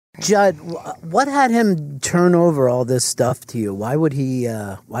Judd, what had him turn over all this stuff to you? Why would he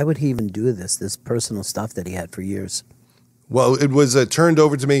even do this personal stuff that he had for years? Well, it was turned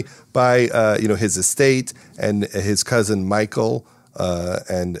over to me by his estate and his cousin Michael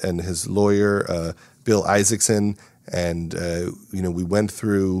and his lawyer Bill Isaacson, and we went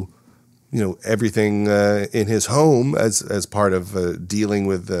through everything in his home as part of dealing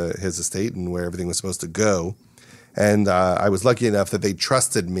with his estate and where everything was supposed to go. And I was lucky enough that they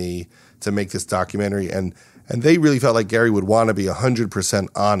trusted me to make this documentary, and they really felt like Garry would want to be 100%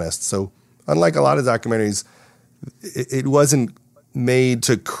 honest. So unlike a lot of documentaries, it wasn't made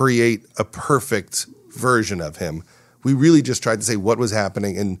to create a perfect version of him. We really just tried to say what was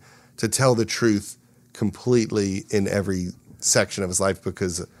happening and to tell the truth completely in every section of his life,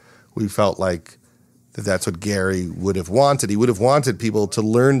 because we felt like that's what Garry would have wanted. He would have wanted people to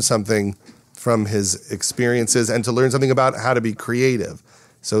learn something from his experiences and to learn something about how to be creative.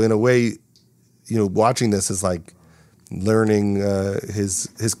 So in a way, watching this is like learning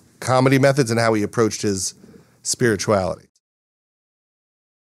his comedy methods and how he approached his spirituality.